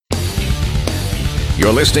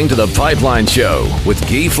You're listening to The Pipeline Show with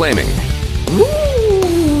Guy Flaming.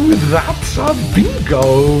 Ooh, that's a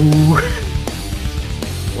bingo.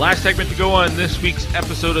 Last segment to go on this week's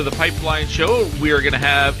episode of The Pipeline Show. We are going to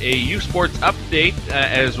have a U Sports update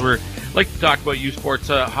as we're like to talk about U Sports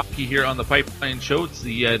hockey here on The Pipeline Show. It's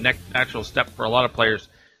the next natural step for a lot of players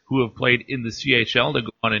who have played in the CHL to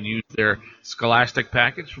go on and use their scholastic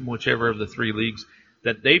package from whichever of the three leagues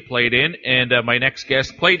that they played in. And my next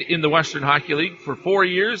guest played in the Western Hockey League for 4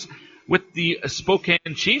 years with the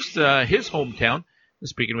Spokane Chiefs, his hometown.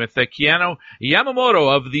 Speaking with Keanu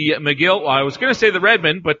Yamamoto of the McGill, I was going to say the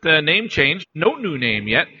Redmen, but name change, no new name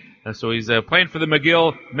yet. So he's playing for the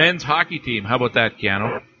McGill men's hockey team. How about that,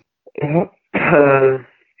 Keanu?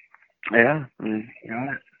 Yeah, got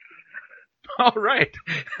it. All right.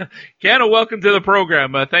 Keanu, welcome to the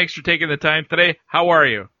program. Thanks for taking the time today. How are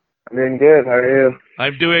you? I'm doing good. How are you?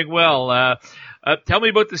 I'm doing well. Tell me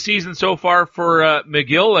about the season so far for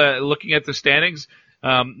McGill, looking at the standings.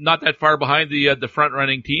 Not that far behind the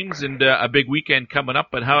front-running teams, and a big weekend coming up.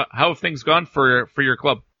 But how have things gone for your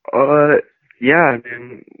club? Yeah, I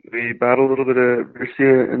mean, we battled a little bit of adversity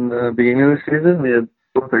in the beginning of the season. We had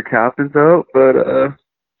both our captains out, but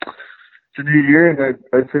it's a new year, and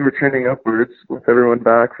I'd say we're trending upwards with everyone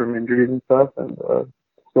back from injuries and stuff, and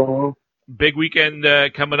it's going well. Big weekend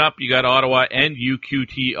coming up. You got Ottawa and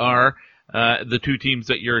UQTR, the two teams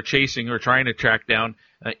that you're chasing or trying to track down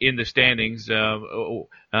in the standings. How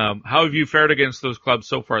have you fared against those clubs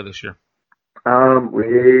so far this year?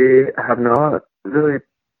 We have not really.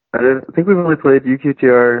 I think we've only played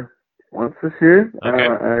UQTR once this year. Okay.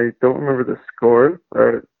 I don't remember the score,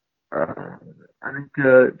 but I think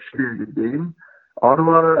it should be a good game.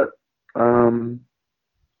 Ottawa,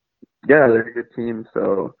 yeah, they're a good team,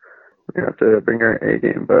 so we're going to have to bring our A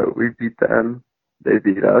game, but we beat them. They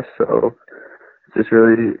beat us, so it's just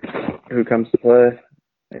really who comes to play,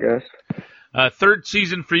 I guess. Third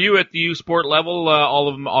season for you at the U Sport level, all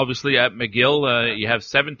of them obviously at McGill. You have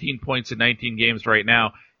 17 points in 19 games right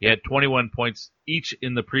now. You had 21 points each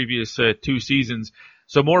in the previous 2 seasons.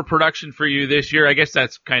 So more production for you this year. I guess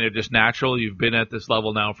that's kind of just natural. You've been at this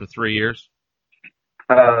level now for 3 years.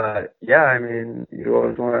 Yeah, I mean, you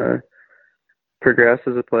always want to progress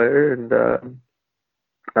as a player, and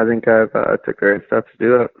I think I've took the right steps to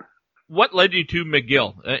do that. What led you to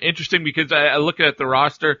McGill? Interesting, because I look at the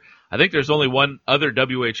roster. I think there's only one other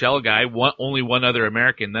WHL guy, only one other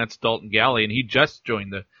American. That's Dalton Galley, and he just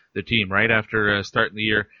joined the team right after starting the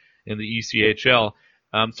year in the ECHL.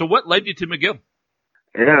 So what led you to McGill?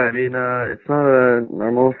 Yeah, I mean, it's not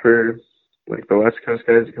normal for like the West Coast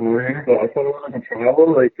guys to come over here, but I thought I wanted to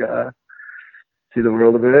travel, see the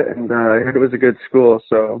world a bit, and I heard it was a good school,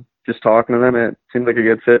 so just talking to them, it seemed like a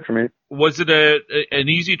good fit for me. Was it an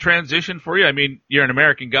easy transition for you? I mean, you're an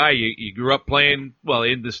American guy. You grew up playing, well,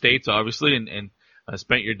 in the States, obviously, and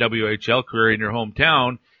spent your WHL career in your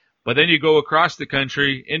hometown, but then you go across the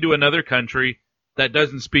country into another country that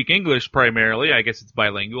doesn't speak English primarily. I guess it's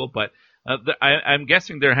bilingual, but I'm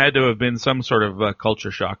guessing there had to have been some sort of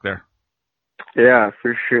culture shock there. Yeah,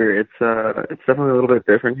 for sure. It's definitely a little bit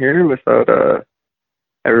different here without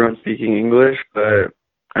everyone speaking English, but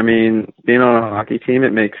I mean, being on a hockey team,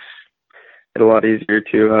 it makes it a lot easier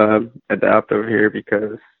to adapt over here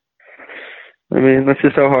because, I mean, that's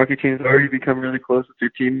just how hockey teams are. You become really close with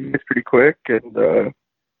your teammates pretty quick, and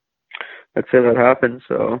I'd say that happened,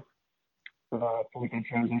 so pretty good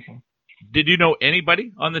transition. Did you know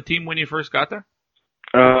anybody on the team when you first got there?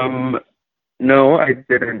 No, I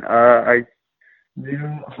didn't. I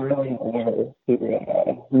knew really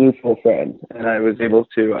a mutual friend, and I was able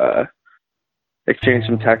to exchange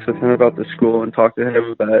some texts with him about the school and talk to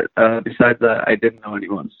him, but besides that, I didn't know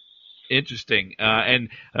anyone. Interesting. And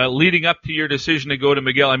leading up to your decision to go to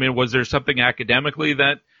McGill, I mean, was there something academically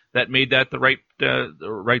that made that the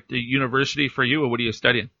right university for you, or what are you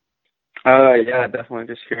studying? Yeah, definitely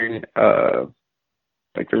just hearing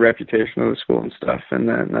like the reputation of the school and stuff, and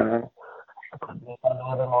then I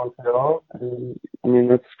live in Montreal. I mean,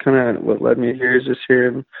 that's kind of what led me here, is just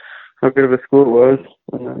hearing how good of a school it was,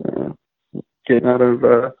 and then getting out of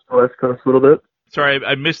the West Coast a little bit. Sorry,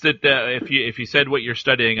 I missed it. If you said what you're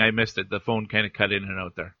studying, I missed it. The phone kind of cut in and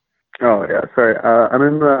out there. Oh yeah, sorry. I'm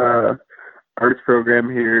in the arts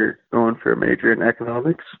program here, going for a major in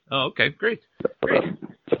economics. Oh, okay, great.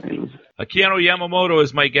 Keanu Yamamoto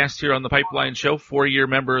is my guest here on the Pipeline Show, 4-year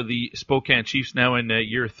member of the Spokane Chiefs, now in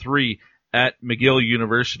year 3 at McGill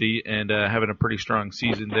University, and having a pretty strong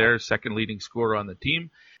season there, second leading scorer on the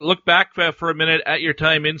team. Look back for a minute at your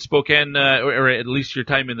time in Spokane, or at least your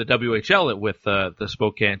time in the WHL with the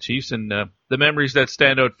Spokane Chiefs, and the memories that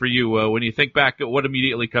stand out for you. When you think back, what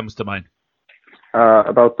immediately comes to mind?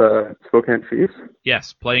 About the Spokane Chiefs.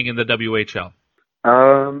 Yes, playing in the WHL.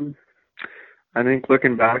 I think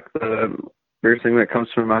looking back, the first thing that comes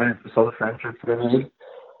to mind is all the friendships that I made.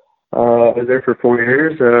 I was there for 4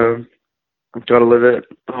 years. I've got to live at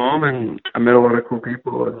home, and I met a lot of cool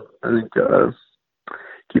people. And I think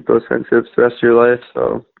keep those friendships the rest of your life.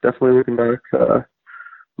 So definitely looking back,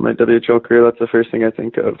 my WHL career, that's the first thing I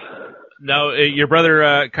think of. Now, your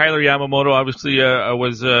brother Keanu Yamamoto obviously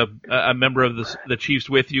was a member of the Chiefs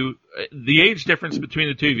with you. The age difference between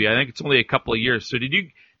the two of you, I think it's only a couple of years. So did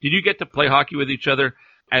you get to play hockey with each other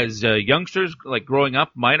as youngsters, like growing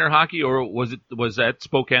up, minor hockey, or was that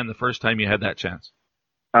Spokane the first time you had that chance?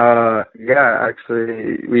 Yeah,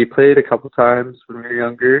 actually, we played a couple times when we were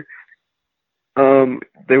younger.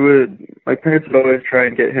 My parents would always try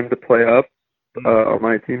and get him to play up on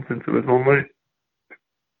my team since it was only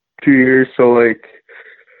 2 years. So like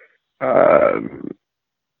how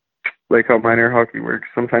minor hockey works,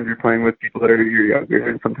 sometimes you're playing with people that are a year younger,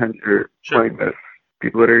 and sometimes you're playing with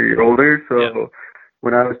people that are a year older. So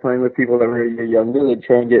when I was playing with people that were a year younger, they'd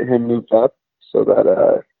try and get him moved up so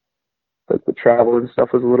that like the travel and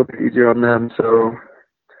stuff was a little bit easier on them. So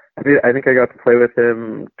I think I got to play with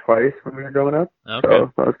him twice when we were growing up. Okay.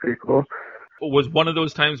 So that was pretty cool. Was one of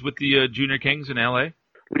those times with the Junior Kings in LA?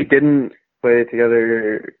 We didn't play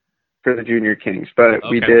together for the Junior Kings, but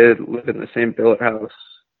we did live in the same billet house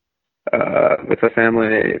with a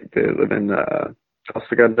family. They live in El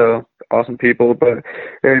Segundo. Awesome people, but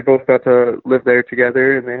they both got to live there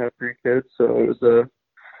together, and they have 3 kids, so it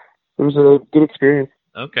was a good experience.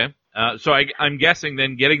 Okay. So I'm guessing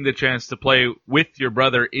then getting the chance to play with your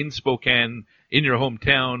brother in Spokane, in your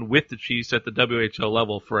hometown, with the Chiefs at the WHL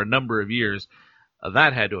level for a number of years,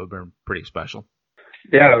 that had to have been pretty special.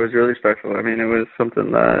 Yeah, it was really special. I mean, it was something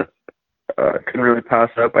that I couldn't really pass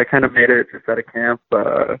up. I kind of made it just at a camp,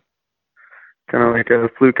 kind of like a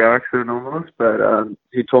fluke accident almost, but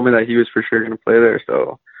he told me that he was for sure going to play there,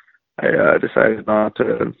 so I decided not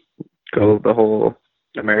to go the whole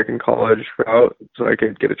American college route so I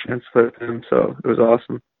could get a chance to play with him, so it was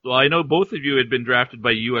awesome. Well, I know both of you had been drafted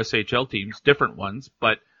by USHL teams, different ones,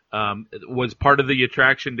 but was part of the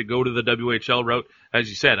attraction to go to the WHL route, as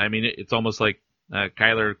you said? I mean, it's almost like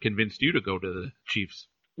Kyler convinced you to go to the Chiefs.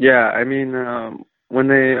 Yeah, I mean, when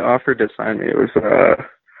they offered to sign me, it was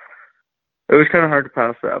kind of hard to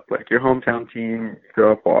pass up. Like, your hometown team, you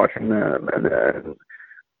grow up watching them, and then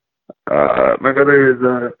my brother is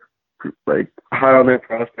like high on their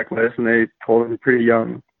prospect list, and they told him pretty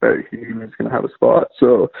young that he was going to have a spot.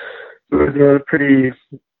 So it was a pretty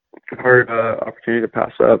hard opportunity to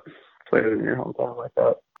pass up, play in your hometown like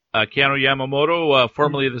that. Keanu Yamamoto,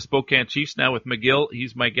 formerly of the Spokane Chiefs, now with McGill.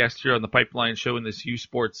 He's my guest here on the Pipeline Show in this U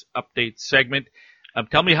Sports Update segment.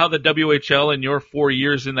 Tell me how the WHL and your 4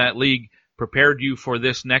 years in that league prepared you for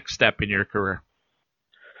this next step in your career.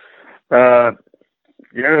 Yeah,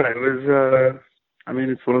 it was, I mean,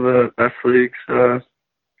 it's one of the best leagues in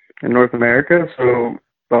North America, so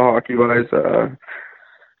hockey-wise, for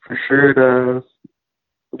sure it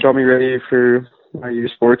got me ready for my U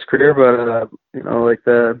Sports career, but, like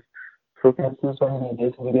the Spokane Chiefs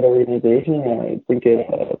organization, a good organization, I think it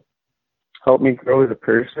helped me grow as a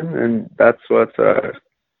person, and that's what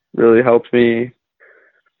really helped me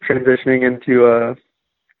transitioning into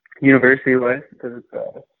university life, because it's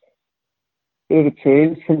it was a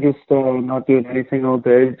change from just not doing anything all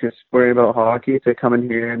day, just worrying about hockey, to coming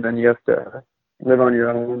here, and then you have to live on your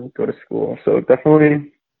own, go to school. So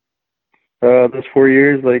definitely those 4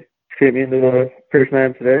 years shaped me into the person I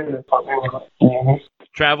am today.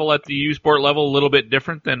 Travel at the U Sport level a little bit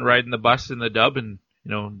different than riding the bus in the Dub and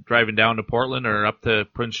driving down to Portland or up to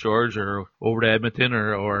Prince George or over to Edmonton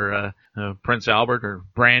or Prince Albert or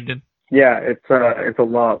Brandon. Yeah, it's a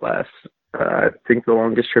lot less. I think the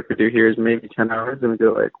longest trip we do here is maybe 10 hours, and we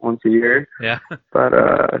do it once a year. Yeah. But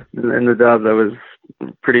in the Dub, that was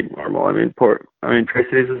pretty normal. I mean,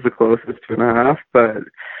 Tri-Cities is the closest, 2.5, but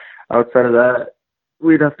outside of that,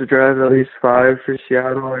 we'd have to drive at least 5 for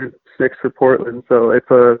Seattle or 6 for Portland. So it's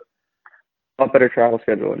a lot better travel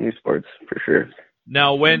schedule in U Sports for sure.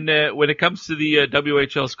 Now, when it comes to the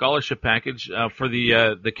WHL scholarship package, for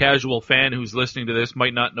the casual fan who's listening to this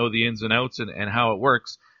might not know the ins and outs and how it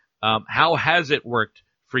works. How has it worked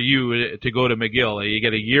for you to go to McGill? You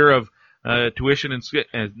get a year of tuition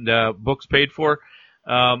and books paid for,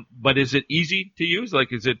 but is it easy to use?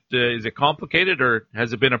 Is it complicated, or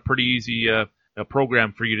has it been a pretty easy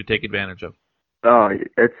program for you to take advantage of? Oh,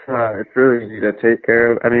 it's really easy to take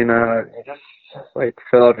care of. I mean, you just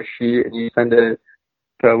fill out a sheet and you send it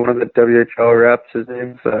to one of the WHL reps. His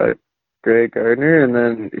name's Greg Gardner, and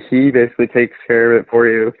then he basically takes care of it for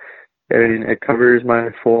you. and it covers my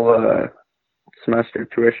full semester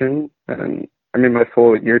tuition, and my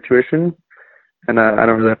full year tuition, and I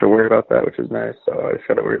don't really have to worry about that, which is nice. So I just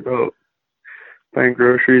got to worry about buying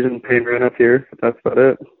groceries and paying rent up here. But that's about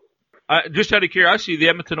it. Just out of curiosity, the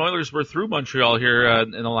Edmonton Oilers were through Montreal here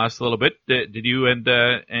in the last little bit. Did you and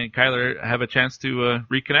Kyler have a chance to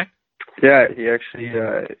reconnect? Yeah, he actually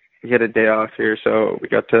he had a day off here, so we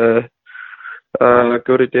got to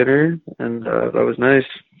go to dinner, and that was nice.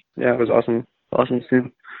 Yeah, it was awesome. Awesome to see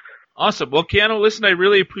him. Awesome. Well, Keanu, listen, I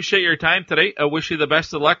really appreciate your time today. I wish you the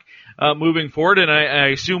best of luck moving forward, and I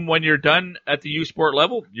assume when you're done at the U Sport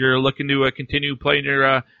level, you're looking to continue playing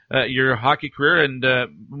your hockey career and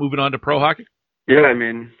moving on to pro hockey? Yeah,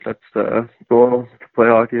 that's the goal, to play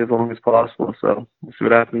hockey as long as possible, so we'll see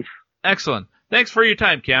what happens. Excellent. Thanks for your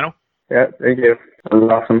time, Keanu. Yeah, thank you. That was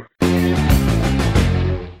awesome.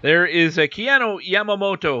 There is Keanu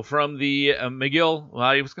Yamamoto from the McGill. Well,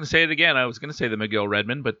 I was going to say it again. I was going to say the McGill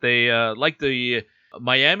Redmen, but they, like the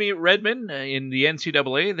Miami Redmen in the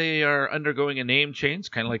NCAA, they are undergoing a name change,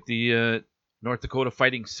 kind of like the North Dakota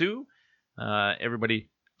Fighting Sioux. Everybody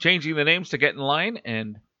changing the names to get in line,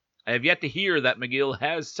 and I have yet to hear that McGill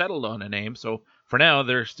has settled on a name. So for now,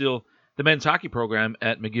 they're still the men's hockey program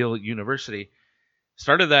at McGill University.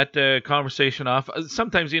 Started that conversation off.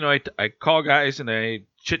 Sometimes, I call guys and I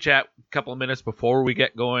chit-chat a couple of minutes before we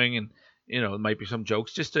get going, and, it might be some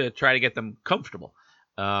jokes just to try to get them comfortable.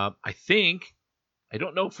 I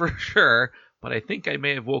don't know for sure, but I think I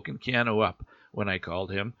may have woken Keanu up when I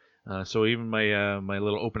called him. So even my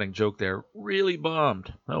little opening joke there really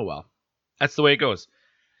bombed. Oh, well. That's the way it goes.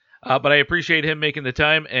 But I appreciate him making the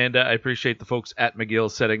time, and I appreciate the folks at McGill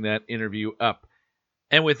setting that interview up.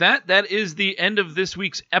 And with that, that is the end of this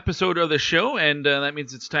week's episode of the show, and that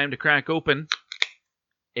means it's time to crack open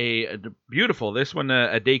a beautiful, this one,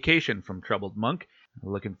 a daycation from Troubled Monk.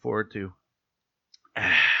 Looking forward to...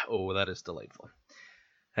 Oh, that is delightful.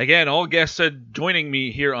 Again, all guests joining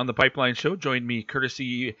me here on the Pipeline Show join me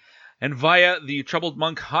courtesy and via the Troubled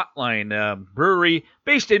Monk Hotline brewery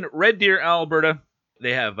based in Red Deer, Alberta.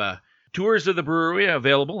 They have tours of the brewery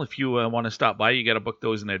available. If you want to stop by, you got to book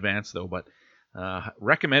those in advance, though, but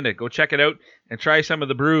recommend it. Go check it out and try some of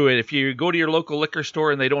the brew. And if you go to your local liquor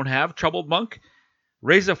store and they don't have Troubled Monk,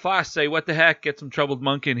 raise a fuss. Say, what the heck? Get some Troubled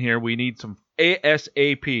Monk in here. We need some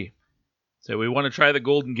ASAP. So we want to try the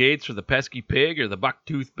Golden Gates or the Pesky Pig or the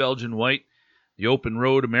Bucktooth Belgian White, the Open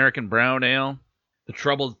Road American Brown Ale, the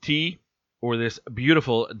Troubled Tea, or this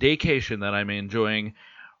beautiful daycation that I'm enjoying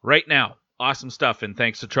right now. Awesome stuff, and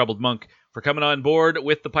thanks to Troubled Monk for coming on board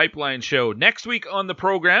with the Pipeline Show. Next week on the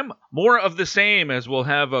program, more of the same, as we'll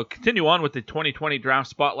have continue on with the 2020 draft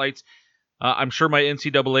spotlights. I'm sure my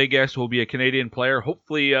NCAA guest will be a Canadian player.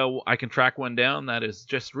 Hopefully I can track one down that has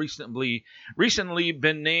just recently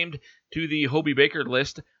been named to the Hobie Baker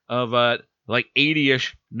list of like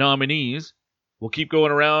 80-ish nominees. We'll keep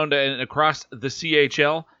going around and across the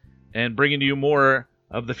CHL and bringing you more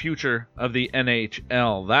of the future of the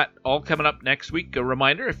NHL. That all coming up next week. A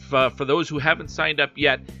reminder, if for those who haven't signed up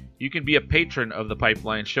yet, you can be a patron of the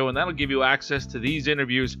Pipeline Show, and that'll give you access to these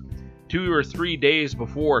interviews 2 or 3 days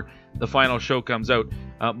before the final show comes out.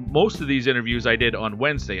 Most of these interviews I did on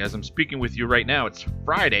Wednesday. As I'm speaking with you right now, it's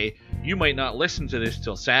Friday. You might not listen to this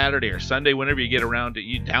till Saturday or Sunday. Whenever you get around to it,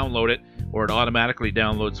 you download it, or it automatically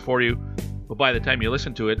downloads for you. But by the time you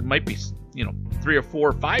listen to it, it might be 3 or 4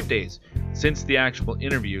 or 5 days since the actual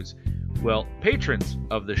interviews. Well, patrons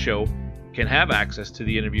of the show can have access to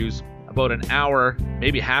the interviews about an hour,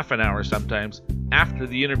 maybe half an hour sometimes, after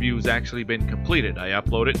the interview has actually been completed. I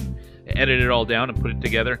upload it, edit it all down, and put it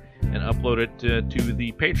together and upload it to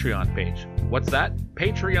the Patreon page. What's that?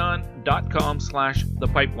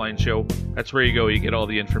 Patreon.com/thepipelineshow. That's where you go. You get all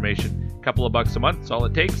the information. A couple of bucks a month, that's all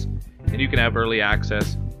it takes, and you can have early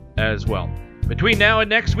access as well. Between now and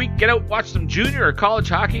next week, get out, watch some junior or college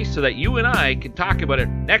hockey so that you and I can talk about it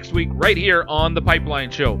next week right here on The Pipeline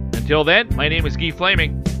Show. Until then, my name is Guy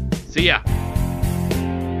Flaming. See ya.